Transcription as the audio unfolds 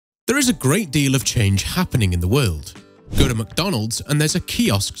There is a great deal of change happening in the world. Go to McDonald's and there's a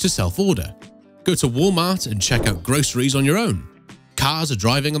kiosk to self-order. Go to Walmart and check out groceries on your own. Cars are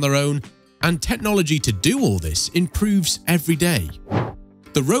driving on their own, and technology to do all this improves every day.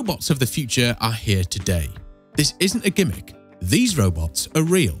 The robots of the future are here today. This isn't a gimmick. These robots are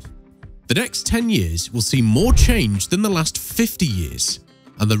real. The next 10 years will see more change than the last 50 years,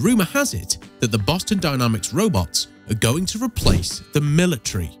 and the rumor has it that the Boston Dynamics robots are going to replace the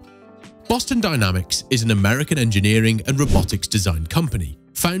military. Boston Dynamics is an American engineering and robotics design company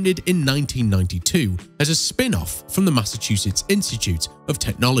founded in 1992 as a spin-off from the Massachusetts Institute of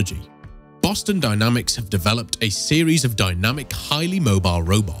Technology. Boston Dynamics have developed a series of dynamic, highly mobile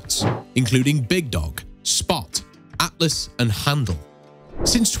robots, including Big Dog, Spot, Atlas, and Handle.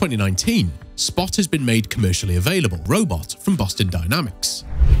 Since 2019, Spot has been made commercially available robot from Boston Dynamics,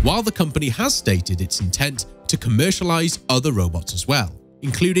 while the company has stated its intent to commercialize other robots as well,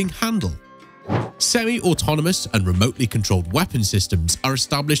 including Handle. Semi-autonomous and remotely controlled weapon systems are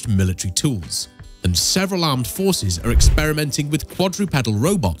established military tools, and several armed forces are experimenting with quadrupedal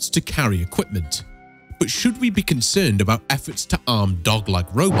robots to carry equipment. But should we be concerned about efforts to arm dog-like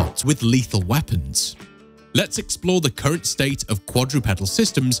robots with lethal weapons? Let's explore the current state of quadrupedal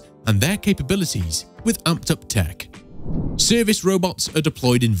systems and their capabilities with Ampdup. Service robots are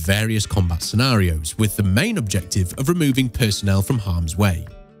deployed in various combat scenarios with the main objective of removing personnel from harm's way.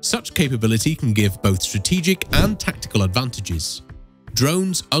 Such capability can give both strategic and tactical advantages.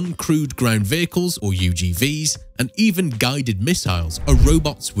 Drones, uncrewed ground vehicles or UGVs, and even guided missiles are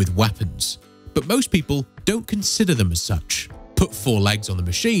robots with weapons. But most people don't consider them as such. Put 4 legs on the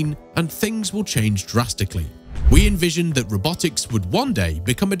machine and things will change drastically. We envisioned that robotics would one day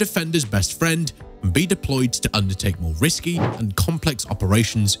become a defender's best friend and be deployed to undertake more risky and complex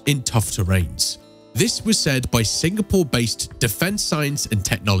operations in tough terrains. This was said by Singapore-based Defense Science and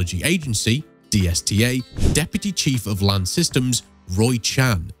Technology Agency (DSTA) Deputy Chief of Land Systems Roy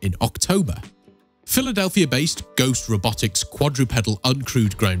Chan in October. Philadelphia-based Ghost Robotics quadrupedal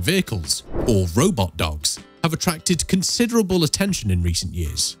uncrewed ground vehicles, or robot dogs, have attracted considerable attention in recent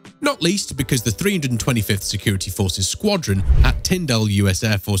years, not least because the 325th Security Forces Squadron at Tyndall US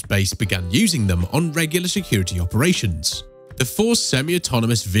Air Force Base began using them on regular security operations. The 4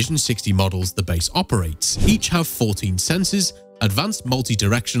 semi-autonomous Vision 60 models the base operates each have 14 sensors, advanced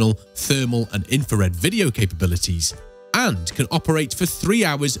multi-directional, thermal and infrared video capabilities, and can operate for 3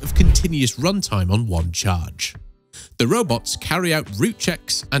 hours of continuous runtime on one charge. The robots carry out route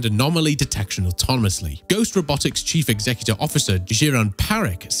checks and anomaly detection autonomously. Ghost Robotics Chief Executive Officer Jiran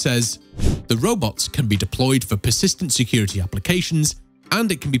Parekh says, "The robots can be deployed for persistent security applications,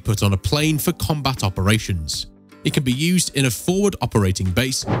 and it can be put on a plane for combat operations. It can be used in a forward operating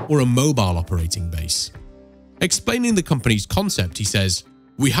base or a mobile operating base." Explaining the company's concept, he says,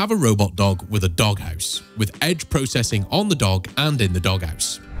 "We have a robot dog with a doghouse, with edge processing on the dog and in the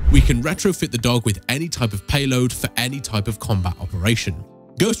doghouse. We can retrofit the dog with any type of payload for any type of combat operation."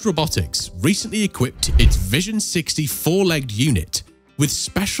 Ghost Robotics recently equipped its Vision 60 4-legged unit with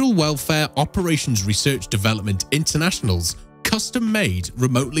Special Welfare Operations Research Development International's custom-made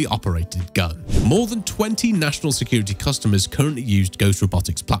remotely operated gun. More than 20 national security customers currently use Ghost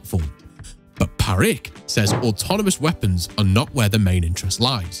Robotics platform. But Parekh says autonomous weapons are not where the main interest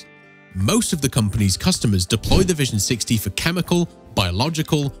lies. Most of the company's customers deploy the Vision 60 for chemical,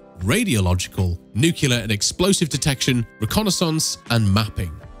 biological, radiological, nuclear and explosive detection, reconnaissance, and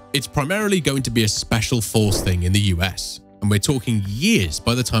mapping. It's primarily going to be a special force thing in the US, and we're talking years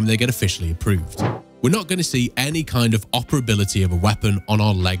by the time they get officially approved. We're not going to see any kind of operability of a weapon on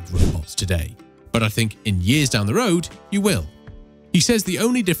our legged robots today, but I think in years down the road, you will. He says the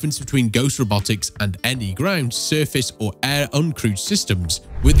only difference between Ghost Robotics and any ground, surface or air uncrewed systems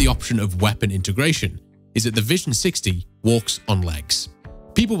with the option of weapon integration is that the Vision 60 walks on legs.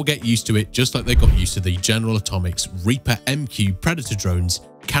 People will get used to it just like they got used to the General Atomics Reaper MQ Predator drones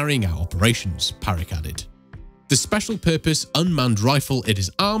carrying out operations, Parekh added. The special purpose unmanned rifle it is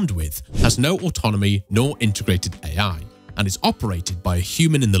armed with has no autonomy nor integrated AI and is operated by a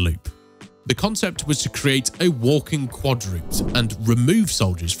human in the loop. The concept was to create a walking quadruped and remove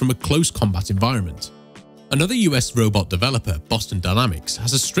soldiers from a close combat environment. Another US robot developer, Boston Dynamics,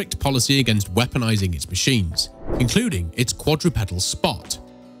 has a strict policy against weaponizing its machines, including its quadrupedal Spot.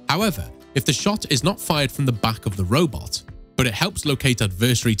 However, if the shot is not fired from the back of the robot, but it helps locate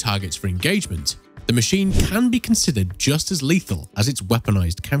adversary targets for engagement, the machine can be considered just as lethal as its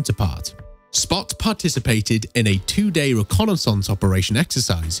weaponized counterpart. Spot participated in a 2-day reconnaissance operation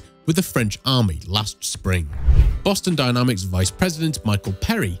exercise with the French Army last spring. Boston Dynamics Vice President Michael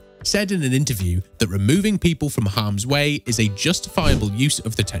Perry said in an interview that removing people from harm's way is a justifiable use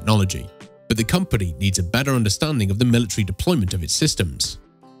of the technology, but the company needs a better understanding of the military deployment of its systems.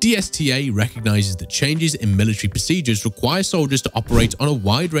 DSTA recognizes that changes in military procedures require soldiers to operate on a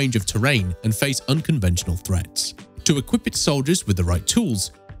wide range of terrain and face unconventional threats. To equip its soldiers with the right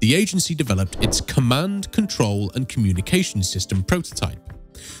tools, the agency developed its Command, Control, and Communication System prototype.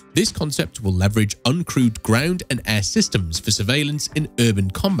 This concept will leverage uncrewed ground and air systems for surveillance in urban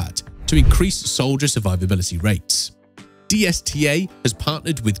combat to increase soldier survivability rates. DSTA has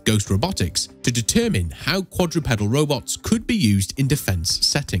partnered with Ghost Robotics to determine how quadrupedal robots could be used in defense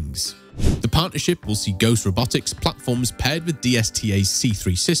settings. The partnership will see Ghost Robotics platforms paired with DSTA's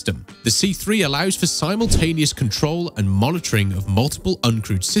C3 system. The C3 allows for simultaneous control and monitoring of multiple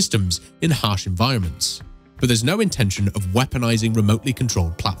uncrewed systems in harsh environments, but there's no intention of weaponizing remotely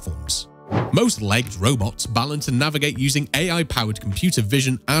controlled platforms. Most legged robots balance and navigate using AI-powered computer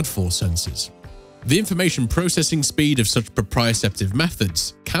vision and force sensors. The information processing speed of such proprioceptive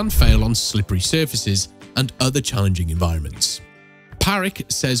methods can fail on slippery surfaces and other challenging environments.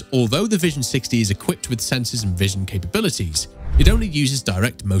 Parik says although the Vision 60 is equipped with sensors and vision capabilities, it only uses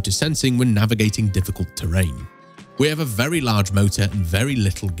direct motor sensing when navigating difficult terrain. We have a very large motor and very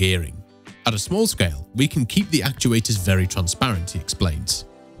little gearing. At a small scale, we can keep the actuators very transparent, he explains.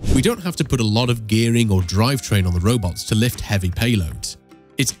 We don't have to put a lot of gearing or drivetrain on the robots to lift heavy payloads.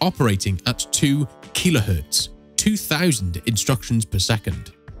 It's operating at 2 kHz, 2,000 instructions per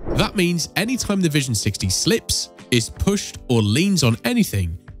second. That means anytime the Vision 60 slips, is pushed, or leans on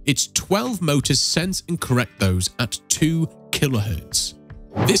anything, its 12 motors sense and correct those at 2 kHz.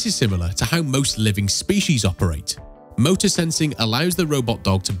 This is similar to how most living species operate. Motor sensing allows the robot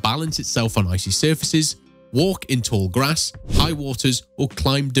dog to balance itself on icy surfaces, walk in tall grass, high waters, or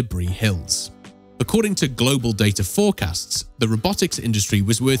climb debris hills. According to global data forecasts, the robotics industry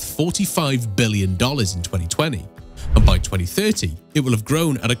was worth $45 billion in 2020, and by 2030, it will have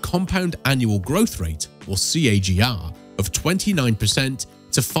grown at a compound annual growth rate, or CAGR, of 29%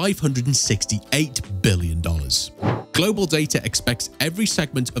 to $568 billion. Global data expects every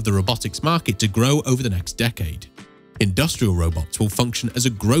segment of the robotics market to grow over the next decade. Industrial robots will function as a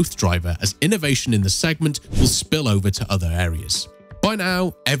growth driver as innovation in the segment will spill over to other areas. By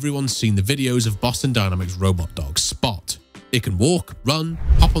now, everyone's seen the videos of Boston Dynamics robot dog Spot. It can walk, run,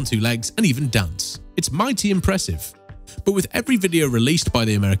 hop on 2 legs, and even dance. It's mighty impressive. But with every video released by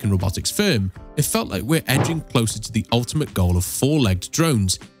the American robotics firm, it felt like we're edging closer to the ultimate goal of 4-legged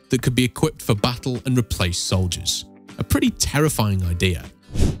drones that could be equipped for battle and replace soldiers. A pretty terrifying idea.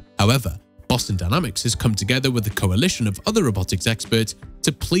 However, Boston Dynamics has come together with a coalition of other robotics experts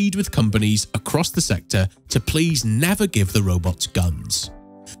to plead with companies across the sector to please never give the robots guns.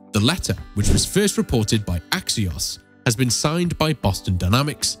 The letter, which was first reported by Axios, has been signed by Boston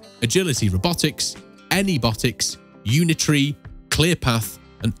Dynamics, Agility Robotics, Anybotics, Unitree, ClearPath,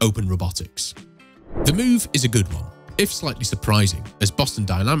 and Open Robotics. The move is a good one, if slightly surprising, as Boston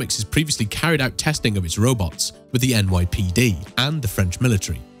Dynamics has previously carried out testing of its robots with the NYPD and the French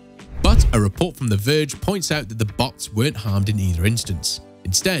military. But a report from The Verge points out that the bots weren't harmed in either instance.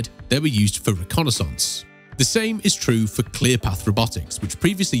 Instead, they were used for reconnaissance. The same is true for ClearPath Robotics, which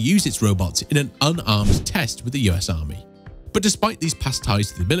previously used its robots in an unarmed test with the US Army. But despite these past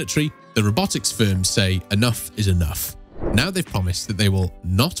ties to the military, the robotics firms say enough is enough. Now they've promised that they will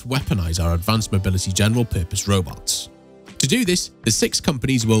not weaponize our advanced mobility general purpose robots. To do this, the 6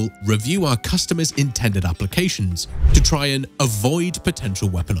 companies will review our customers' intended applications to try and avoid potential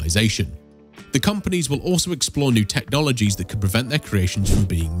weaponization. The companies will also explore new technologies that could prevent their creations from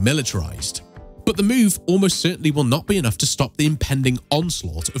being militarized. But the move almost certainly will not be enough to stop the impending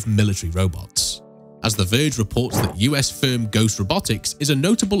onslaught of military robots. As The Verge reports that US firm Ghost Robotics is a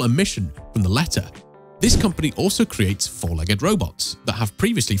notable omission from the letter, this company also creates 4-legged robots that have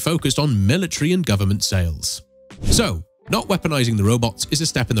previously focused on military and government sales. So, not weaponizing the robots is a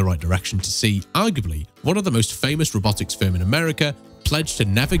step in the right direction to see, arguably, one of the most famous robotics firm in America pledge to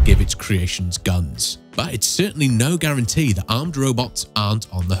never give its creations guns. But it's certainly no guarantee that armed robots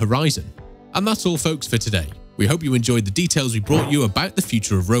aren't on the horizon. And that's all folks for today. We hope you enjoyed the details we brought you about the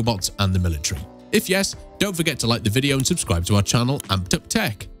future of robots and the military. If yes, don't forget to like the video and subscribe to our channel Ampdup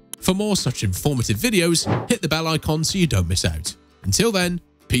Tech. For more such informative videos, hit the bell icon so you don't miss out. Until then,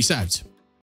 peace out.